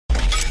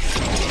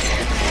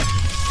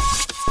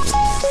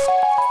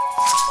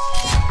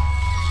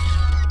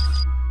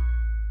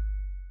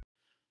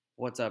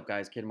What's up,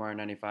 guys?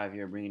 KidMario95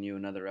 here, bringing you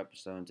another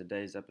episode. In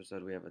today's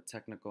episode, we have a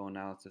technical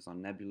analysis on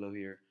Neblio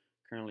here,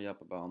 currently up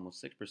about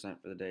almost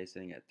 6% for the day,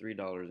 sitting at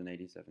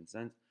 $3.87.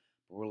 But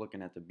we're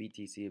looking at the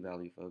BTC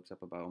value, folks,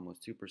 up about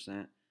almost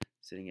 2%,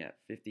 sitting at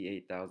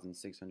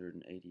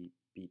 58,680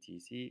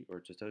 BTC or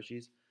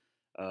Satoshis.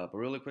 But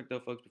really quick though,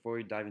 folks, before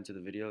we dive into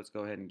the video, let's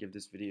go ahead and give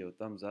this video a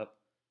thumbs up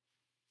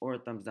or a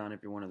thumbs down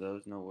if you're one of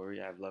those. No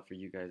worry, I have love for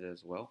you guys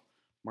as well.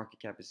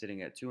 Market cap is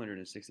sitting at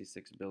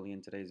 266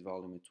 billion. Today's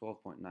volume is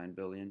 12.9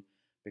 billion.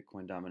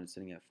 Bitcoin dominant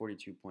sitting at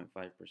 42.5%.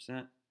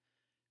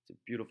 It's a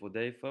beautiful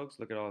day, folks.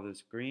 Look at all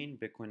this green.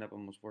 Bitcoin up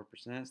almost 4%,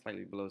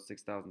 slightly below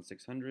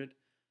 6,600.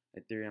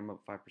 Ethereum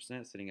up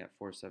 5%, sitting at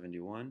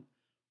 471.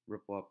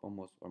 Ripple up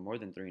almost or more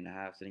than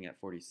 3.5, sitting at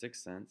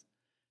 46 cents.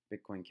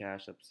 Bitcoin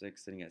Cash up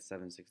 6, sitting at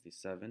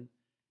 767.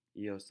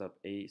 EOS up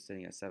 8,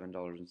 sitting at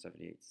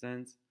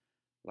 $7.78.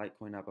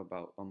 Litecoin up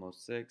about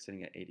almost 6,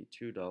 sitting at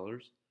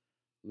 $82.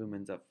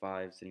 Lumen's up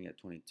 5, sitting at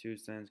 22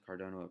 cents.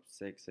 Cardano up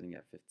 6, sitting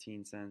at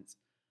 15 cents.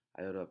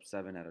 IOTA up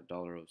 7 at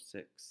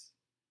 $1.06.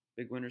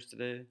 Big winners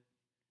today.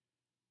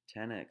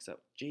 10x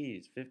up,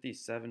 geez,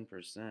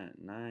 57%.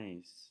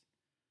 Nice.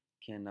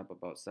 Ken up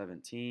about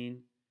 17.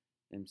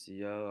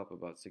 MCO up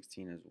about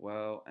 16 as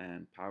well.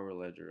 And Power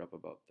Ledger up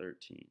about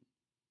 13.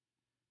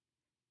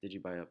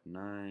 DigiBuy up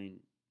 9.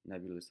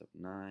 Nebulous up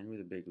 9. Who are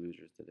the big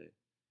losers today?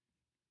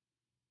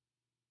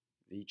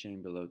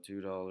 VeChain below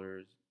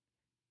 $2.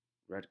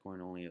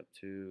 Redcoin only up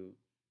 2.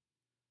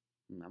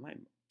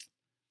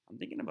 I'm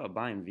thinking about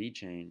buying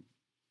VeChain.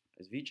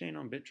 Is VeChain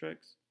on Bittrex?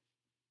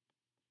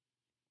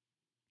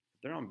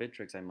 If they're on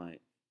Bittrex, I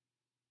might.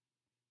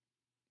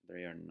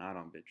 They are not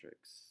on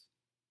Bittrex.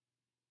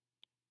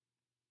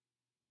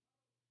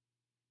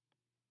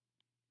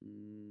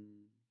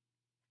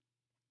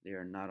 They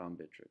are not on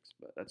Bittrex,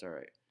 but that's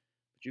alright.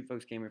 But you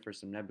folks came here for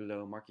some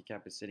Neblio. Market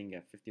cap is sitting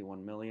at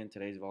 51 million.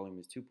 Today's volume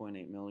is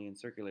 2.8 million.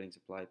 Circulating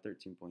supply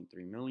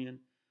 13.3 million.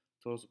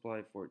 Total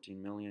supply 14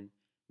 million.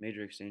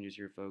 Major exchanges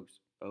here,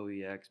 folks.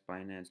 OEX,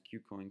 Binance,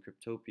 KuCoin,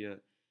 Cryptopia,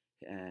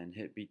 and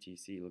Hit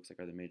BTC looks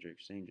like are the major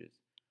exchanges.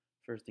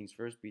 First things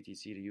first,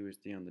 BTC to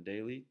USD on the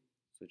daily.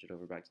 Switch it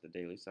over back to the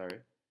daily, sorry.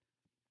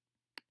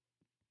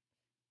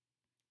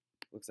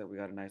 Looks like we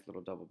got a nice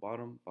little double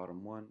bottom.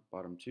 Bottom 1,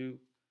 bottom 2.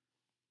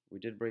 We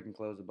did break and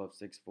close above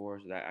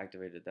 6.4, so that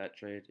activated that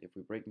trade. If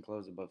we break and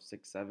close above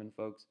 6.7,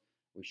 folks,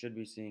 we should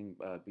be seeing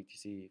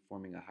BTC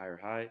forming a higher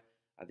high.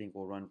 I think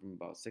we'll run from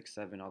about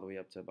 6.7 all the way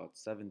up to about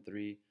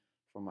 7.3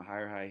 from a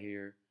higher high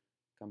here.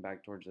 Come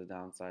back towards the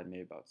downside,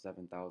 maybe about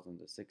 7,000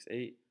 to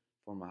 6.8,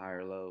 form a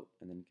higher low,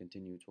 and then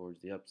continue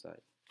towards the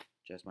upside.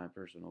 Just my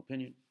personal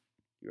opinion.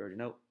 You already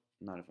know,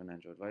 I'm not a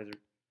financial advisor.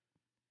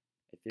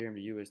 Ethereum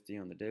to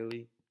USD on the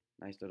daily.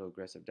 Nice little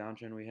aggressive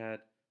downtrend we had.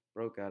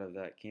 Broke out of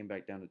that, came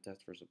back down to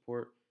test for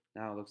support.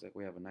 Now it looks like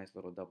we have a nice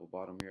little double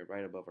bottom here,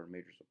 right above our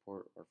major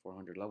support, our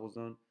 400 level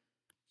zone.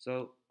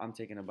 So I'm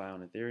taking a buy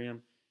on Ethereum.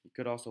 You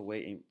could also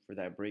wait for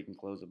that break and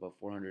close above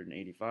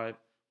 485.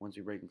 Once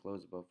we break and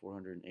close above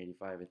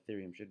 485,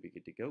 Ethereum should be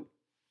good to go.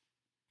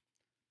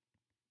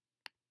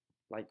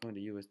 Litecoin to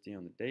USD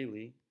on the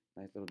daily.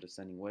 Nice little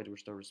descending wedge we're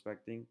still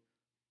respecting.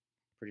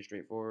 Pretty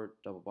straightforward.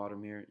 Double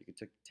bottom here. You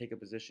could take a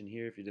position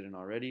here if you didn't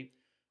already.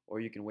 Or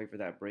you can wait for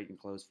that break and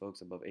close, folks,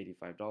 above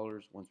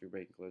 $85. Once we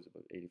break and close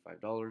above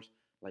 $85,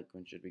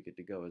 Litecoin should be good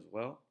to go as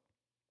well.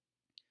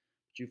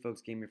 But you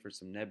folks came here for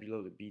some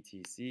Neblio, the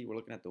BTC. We're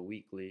looking at the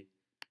weekly.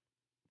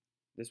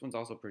 This one's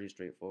also pretty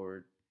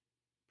straightforward.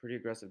 Pretty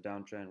aggressive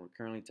downtrend. We're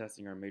currently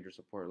testing our major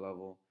support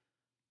level.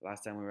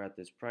 Last time we were at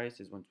this price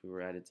is once we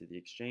were added to the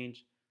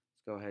exchange.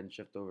 Let's go ahead and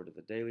shift over to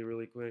the daily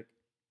really quick.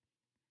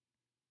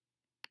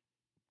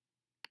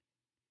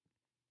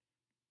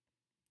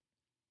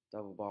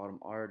 Double bottom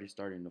already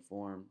starting to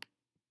form.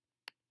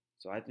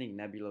 So I think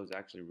Neblio is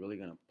actually really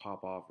going to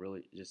pop off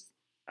really just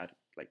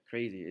like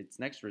crazy. Its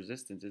next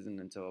resistance isn't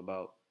until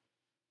about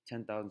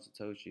 10,000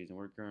 Satoshis, and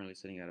we're currently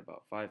sitting at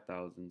about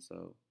 5,000.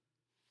 So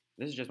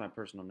this is just my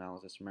personal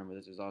analysis. Remember,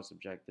 this is all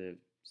subjective.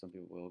 Some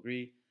people will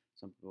agree.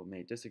 Some people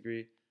may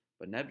disagree.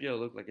 But Neblio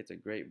looks like it's a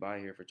great buy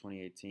here for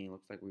 2018.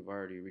 Looks like we've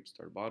already reached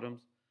our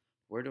bottoms.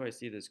 Where do I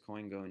see this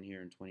coin going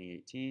here in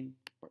 2018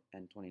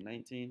 and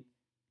 2019?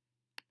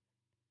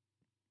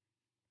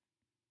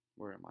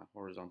 Where are my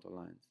horizontal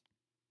lines?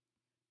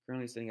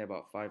 Currently sitting at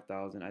about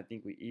 5,000. I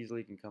think we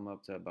easily can come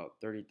up to about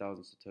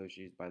 30,000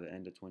 Satoshis by the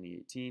end of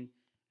 2018.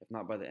 If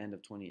not by the end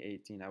of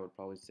 2018, I would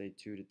probably say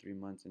 2 to 3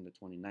 months into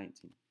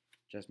 2019.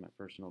 Just my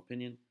personal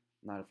opinion,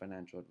 not a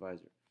financial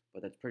advisor.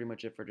 But that's pretty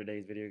much it for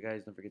today's video,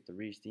 guys. Don't forget to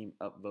re-steam,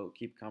 upvote,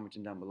 keep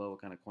commenting down below what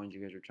kind of coins you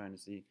guys are trying to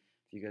see.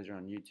 If you guys are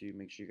on YouTube,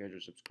 make sure you guys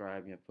are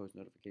subscribed. You have post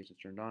notifications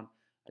turned on.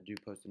 I do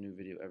post a new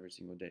video every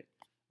single day.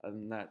 Other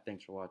than that,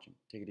 thanks for watching.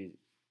 Take it easy.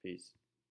 Peace.